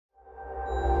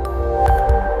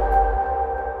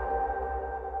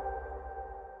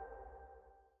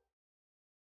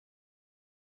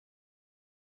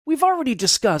we've already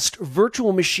discussed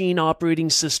virtual machine operating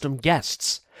system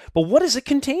guests, but what is a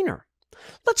container?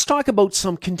 Let's talk about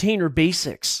some container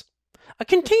basics. A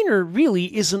container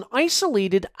really is an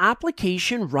isolated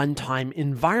application runtime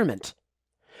environment,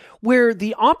 where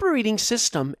the operating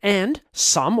system and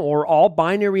some or all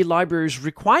binary libraries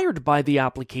required by the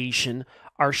application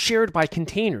are shared by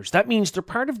containers. That means they're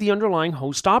part of the underlying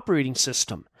host operating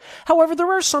system. However,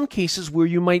 there are some cases where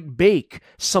you might bake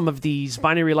some of these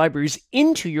binary libraries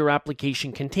into your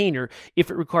application container if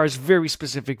it requires very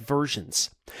specific versions.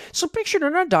 So pictured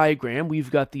in our diagram, we've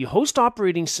got the host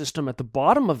operating system at the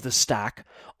bottom of the stack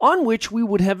on which we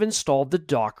would have installed the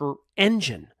Docker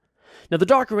engine. Now, the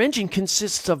Docker engine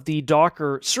consists of the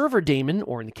Docker server daemon,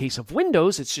 or in the case of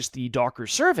Windows, it's just the Docker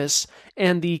service,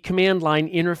 and the command line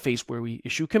interface where we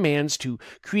issue commands to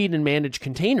create and manage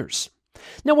containers.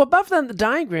 Now, above that in the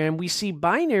diagram, we see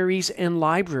binaries and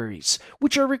libraries,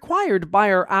 which are required by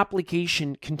our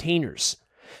application containers.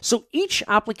 So each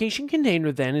application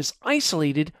container then is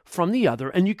isolated from the other,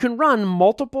 and you can run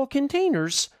multiple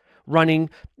containers running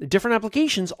different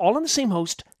applications all on the same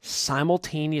host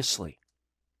simultaneously.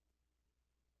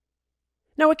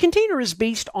 Now, a container is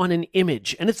based on an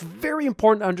image, and it's very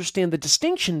important to understand the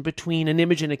distinction between an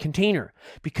image and a container,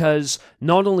 because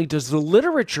not only does the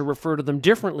literature refer to them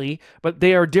differently, but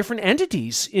they are different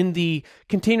entities in the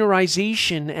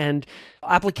containerization and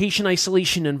application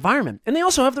isolation environment, and they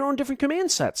also have their own different command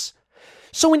sets.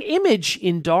 So an image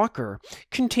in Docker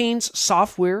contains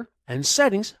software and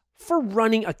settings for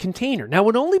running a container. Now,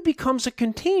 it only becomes a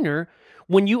container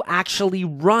when you actually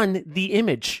run the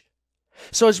image.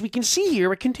 So as we can see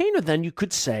here, a container then, you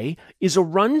could say, is a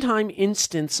runtime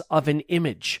instance of an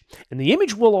image. And the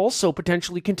image will also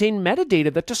potentially contain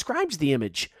metadata that describes the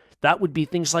image. That would be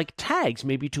things like tags,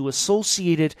 maybe to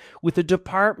associate it with a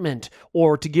department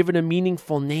or to give it a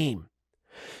meaningful name.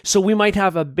 So we might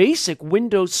have a basic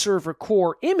Windows Server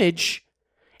core image,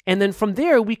 and then from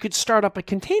there we could start up a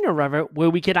container where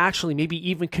we could actually maybe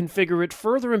even configure it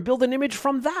further and build an image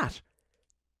from that.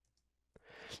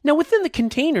 Now, within the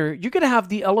container, you're going to have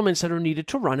the elements that are needed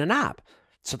to run an app.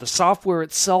 So the software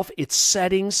itself, its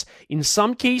settings. In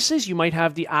some cases, you might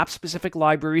have the app-specific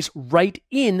libraries right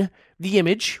in the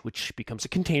image, which becomes a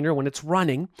container when it's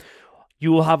running.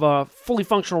 You will have a fully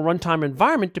functional runtime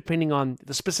environment depending on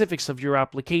the specifics of your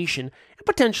application, and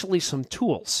potentially some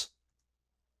tools.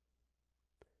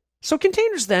 So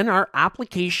containers then are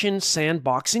application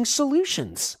sandboxing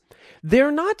solutions.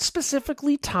 They're not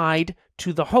specifically tied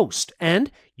to the host,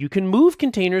 and you can move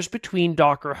containers between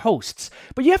Docker hosts.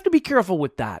 But you have to be careful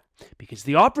with that, because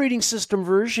the operating system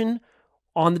version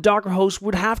on the Docker host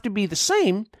would have to be the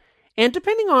same, and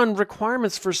depending on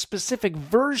requirements for specific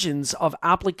versions of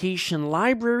application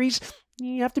libraries,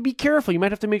 you have to be careful. You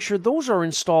might have to make sure those are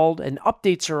installed and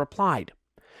updates are applied.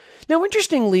 Now,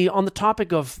 interestingly, on the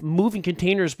topic of moving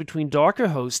containers between Docker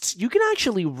hosts, you can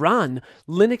actually run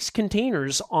Linux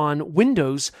containers on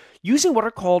Windows using what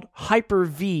are called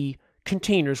Hyper-V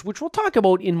containers, which we'll talk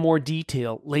about in more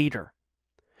detail later.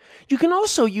 You can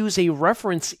also use a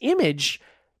reference image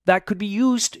that could be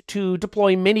used to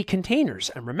deploy many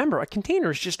containers. And remember, a container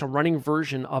is just a running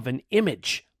version of an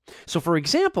image. So for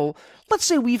example, let's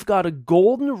say we've got a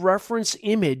golden reference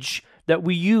image that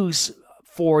we use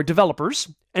for developers,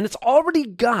 and it's already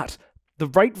got the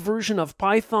right version of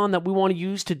Python that we want to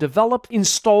use to develop,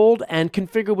 installed, and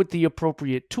configure with the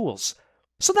appropriate tools.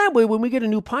 So that way, when we get a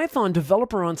new Python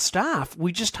developer on staff,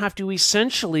 we just have to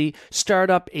essentially start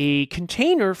up a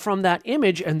container from that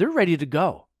image, and they're ready to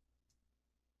go.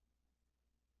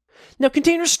 Now,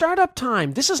 container startup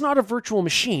time. This is not a virtual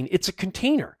machine, it's a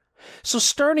container. So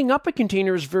starting up a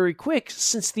container is very quick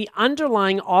since the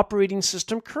underlying operating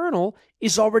system kernel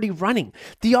is already running.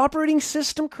 The operating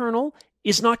system kernel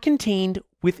is not contained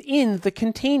within the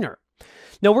container.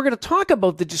 Now, we're going to talk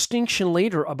about the distinction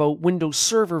later about Windows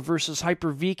Server versus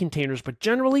Hyper-V containers, but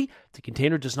generally, the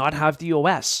container does not have the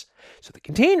OS. So the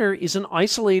container is an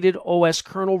isolated OS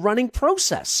kernel running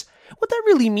process. What that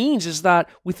really means is that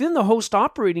within the host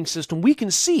operating system, we can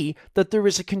see that there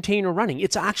is a container running.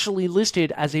 It's actually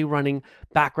listed as a running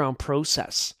background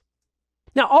process.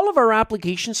 Now, all of our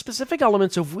application-specific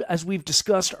elements, as we've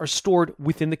discussed, are stored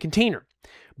within the container.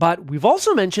 But we've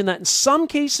also mentioned that in some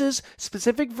cases,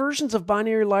 specific versions of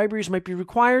binary libraries might be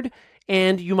required,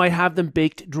 and you might have them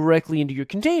baked directly into your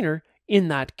container in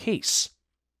that case.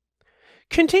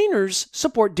 Containers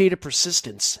support data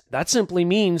persistence. That simply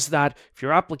means that if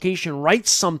your application writes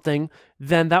something,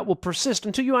 then that will persist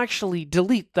until you actually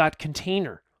delete that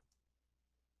container.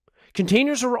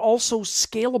 Containers are also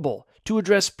scalable to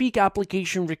address peak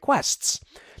application requests.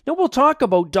 Now we'll talk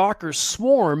about Docker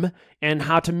Swarm and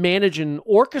how to manage and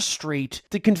orchestrate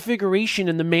the configuration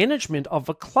and the management of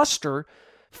a cluster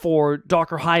for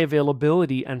Docker high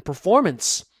availability and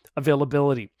performance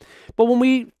availability. But when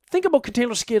we think about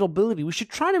container scalability, we should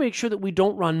try to make sure that we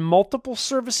don't run multiple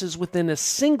services within a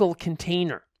single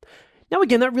container. Now,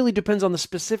 again, that really depends on the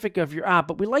specific of your app,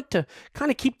 but we like to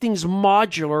kind of keep things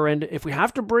modular. And if we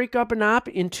have to break up an app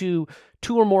into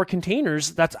 2 or more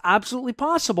containers, that's absolutely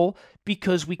possible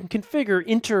because we can configure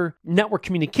inter-network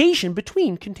communication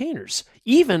between containers,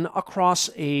 even across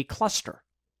a cluster.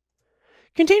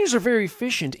 Containers are very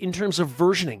efficient in terms of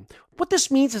versioning. What this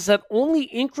means is that only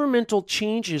incremental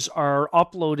changes are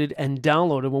uploaded and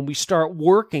downloaded when we start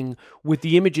working with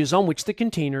the images on which the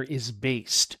container is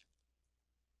based.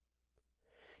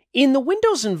 In the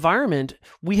Windows environment,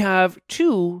 we have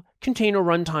 2 container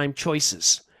runtime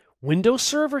choices: Windows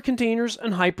Server containers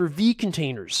and Hyper-V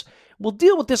containers. We'll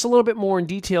deal with this a little bit more in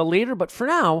detail later, but for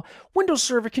now, Windows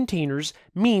Server containers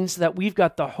means that we've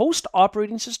got the host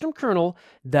operating system kernel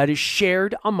that is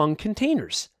shared among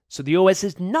containers. So the OS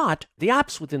is not the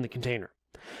apps within the container.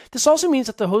 This also means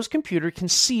that the host computer can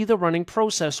see the running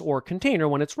process or container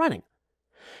when it's running.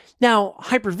 Now,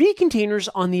 Hyper-V containers,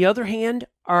 on the other hand,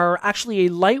 are actually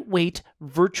a lightweight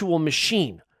virtual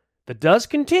machine that does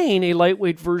contain a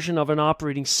lightweight version of an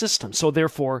operating system. So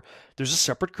therefore, there's a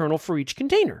separate kernel for each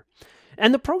container.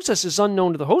 And the process is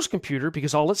unknown to the host computer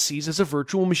because all it sees is a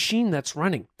virtual machine that's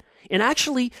running. And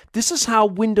actually, this is how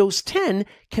Windows 10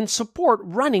 can support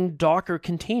running Docker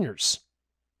containers.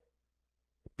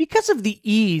 Because of the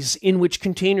ease in which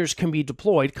containers can be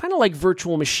deployed, kind of like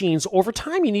virtual machines, over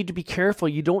time you need to be careful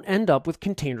you don't end up with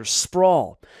container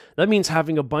sprawl. That means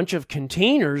having a bunch of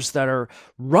containers that are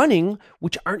running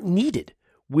which aren't needed,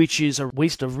 which is a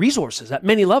waste of resources at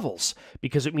many levels,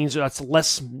 because it means that's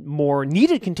less more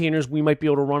needed containers we might be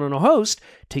able to run on a host,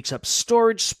 takes up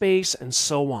storage space, and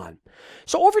so on.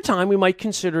 So over time, we might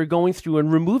consider going through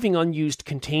and removing unused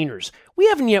containers. We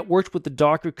haven't yet worked with the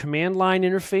Docker command line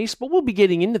interface, but we'll be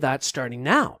getting into that starting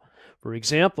now. For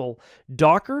example,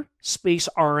 Docker space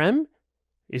RM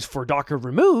is for Docker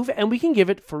remove, and we can give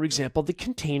it, for example, the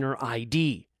container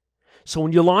ID. So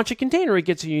when you launch a container, it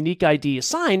gets a unique ID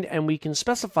assigned, and we can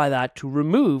specify that to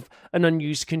remove an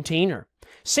unused container.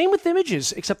 Same with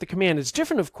images, except the command is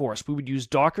different, of course. We would use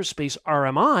Docker space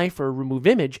RMI for a remove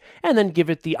image, and then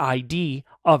give it the ID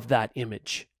of that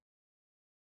image.